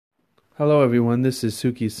Hello, everyone. This is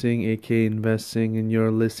Suki Singh, aka Investing, and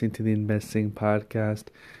you're listening to the Investing Podcast.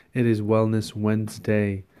 It is Wellness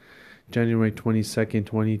Wednesday, January 22nd,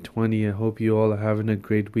 2020. I hope you all are having a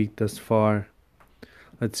great week thus far.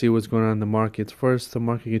 Let's see what's going on in the markets. First, the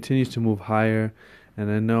market continues to move higher,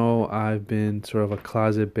 and I know I've been sort of a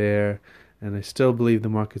closet bear, and I still believe the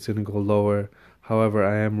market's going to go lower. However,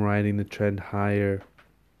 I am riding the trend higher,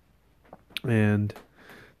 and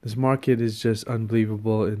this market is just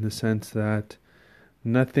unbelievable in the sense that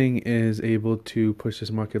nothing is able to push this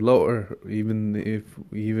market lower,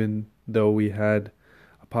 even though we had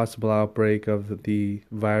a possible outbreak of the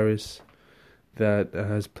virus that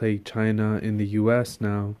has plagued China in the US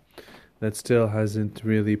now. That still hasn't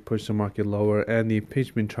really pushed the market lower, and the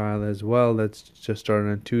impeachment trial as well that's just started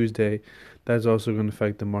on Tuesday, that's also going to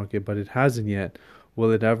affect the market, but it hasn't yet. Will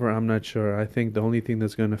it ever? I'm not sure. I think the only thing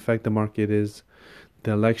that's going to affect the market is the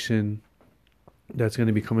election that's going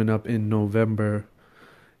to be coming up in November.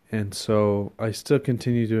 And so I still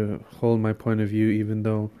continue to hold my point of view, even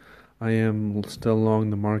though I am still long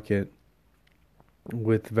the market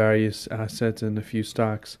with various assets and a few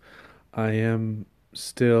stocks. I am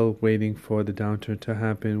still waiting for the downturn to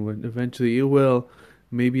happen. When eventually it will,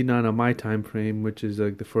 maybe not on my time frame, which is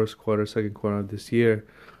like the first quarter, second quarter of this year.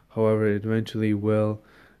 However, it eventually will.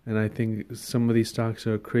 And I think some of these stocks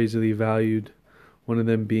are crazily valued. One of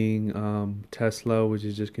them being Tesla, which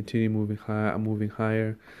is just continuing moving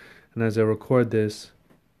higher. And as I record this,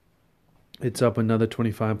 it's up another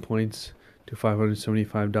 25 points to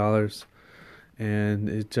 $575. And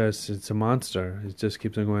it's a monster. It just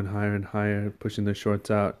keeps on going higher and higher, pushing the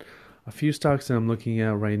shorts out. A few stocks that I'm looking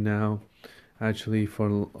at right now, actually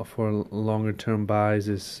for longer term buys,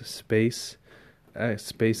 is SpaceX,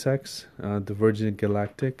 the Virgin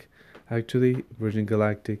Galactic. Actually, Virgin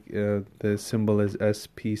Galactic, the symbol is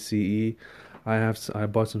SPCE. I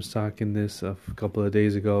bought some stock in this a couple of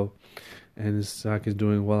days ago, and this stock is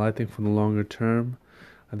doing well. I think for the longer term,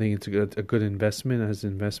 I think it's a good investment as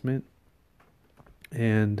an investment.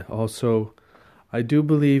 And also, I do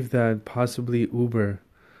believe that possibly Uber,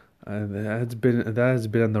 that has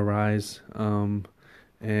been on the rise,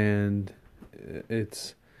 and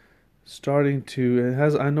it's starting to.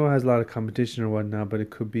 I know it has a lot of competition or whatnot, but it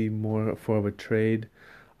could be more for of a trade.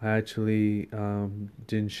 I actually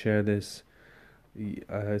didn't share this.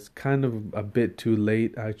 It's kind of a bit too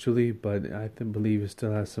late actually, but I believe it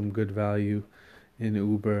still has some good value in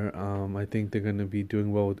Uber. I think they're going to be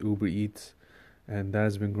doing well with Uber Eats, and that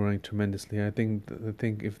has been growing tremendously. I think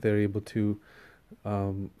if they're able to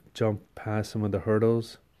jump past some of the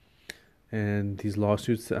hurdles and these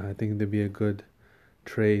lawsuits, I think there'd be a good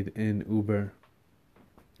trade in Uber.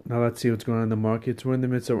 Now let's see what's going on in the markets. We're in the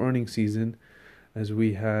midst of earnings season, as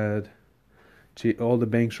we had all the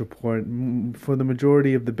banks report. For the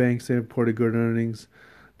majority of the banks, they reported good earnings.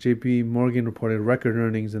 JP Morgan reported record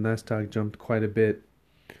earnings, and that stock jumped quite a bit.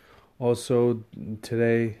 Also,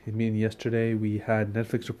 yesterday, we had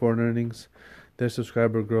Netflix report earnings. Their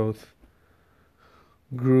subscriber growth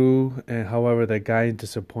grew, and however, that guidance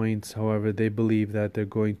disappoints. However, they believe that they're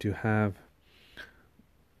going to have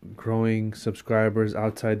growing subscribers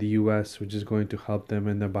outside the US, which is going to help them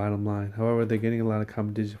in their bottom line. However, they're getting a lot of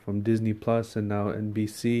competition from Disney Plus and now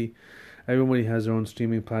NBC. Everybody has their own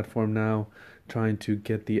streaming platform now, trying to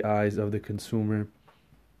get the eyes of the consumer.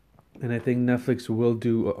 And I think Netflix will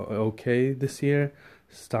do okay this year,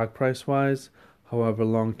 stock price wise. However,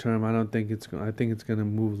 long term, I don't think it's. I think it's going to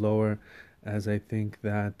move lower, as I think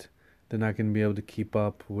that they're not going to be able to keep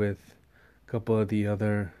up with a couple of the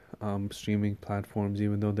other streaming platforms,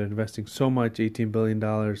 even though they're investing so much, $18 billion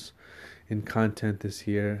in content this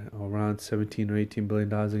year. Around $17 or $18 billion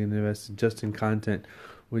they're going to invest just in content,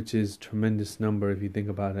 which is a tremendous number if you think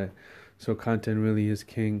about it. So content really is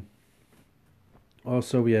king.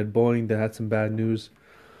 Also, we had Boeing that had some bad news.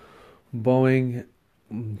 Boeing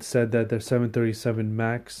said that their 737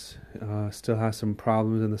 MAX still has some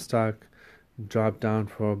problems, and the stock dropped down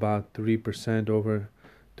for about 3%, over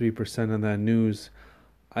 3% on that news.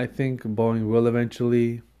 I think Boeing will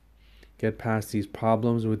eventually get past these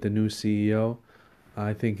problems with the new CEO.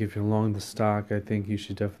 I think if you're long the stock, I think you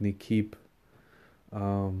should definitely keep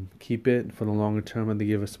it for the longer term, and they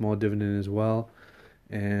give a small dividend as well.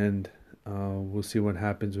 And we'll see what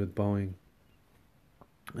happens with Boeing.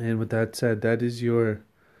 And with that said, that is your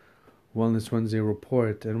Wellness Wednesday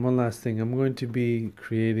report. And one last thing, I'm going to be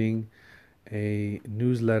creating a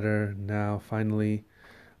newsletter now. Finally,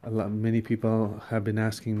 many people have been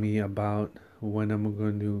asking me about when I'm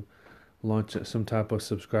going to launch some type of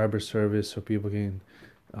subscriber service so people can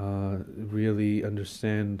really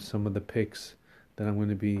understand some of the picks that I'm going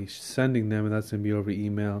to be sending them, and that's going to be over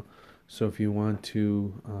email. So if you want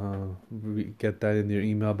to get that in your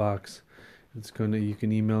email box, you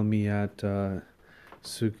can email me at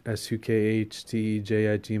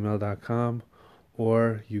sukhtej@gmail.com,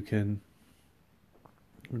 or you can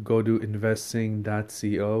go to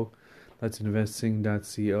investing.co. That's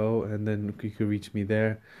investing.co, and then you can reach me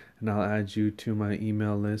there, and I'll add you to my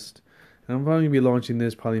email list. And I'm probably going to be launching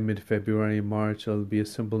this probably mid-February, March. It'll be a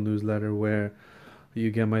simple newsletter where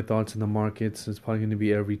you get my thoughts on the markets. It's probably going to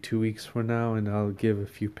be every 2 weeks from now, and I'll give a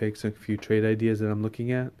few picks and a few trade ideas that I'm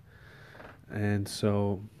looking at. And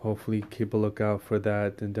so hopefully keep a lookout for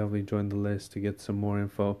that, and definitely join the list to get some more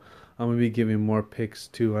info. I'm going to be giving more picks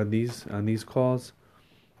too on these calls,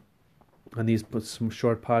 on these some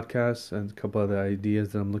short podcasts, and a couple other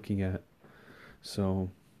ideas that I'm looking at.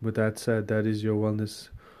 So with that said, that is your Wellness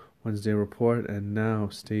Wednesday report, and now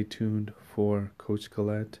stay tuned for Coach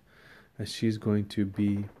Colette, as she's going to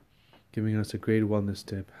be giving us a great wellness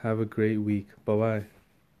tip. Have a great week. Bye-bye.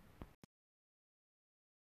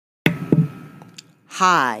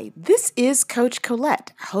 Hi, this is Coach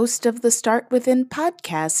Colette, host of the Start Within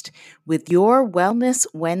podcast with your Wellness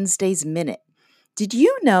Wednesdays Minute. Did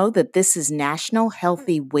you know that this is National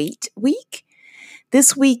Healthy Weight Week?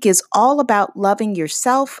 This week is all about loving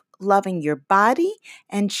yourself, loving your body,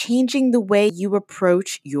 and changing the way you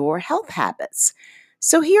approach your health habits.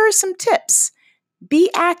 So here are some tips. Be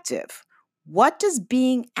active. What does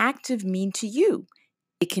being active mean to you?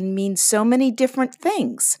 It can mean so many different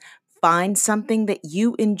things. Find something that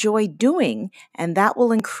you enjoy doing, and that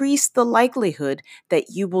will increase the likelihood that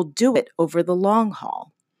you will do it over the long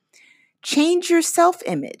haul. Change your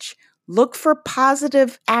self-image. Look for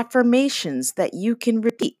positive affirmations that you can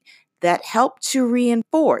repeat that help to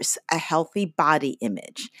reinforce a healthy body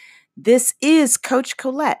image. This is Coach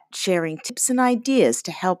Colette sharing tips and ideas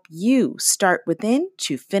to help you start within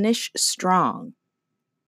to finish strong.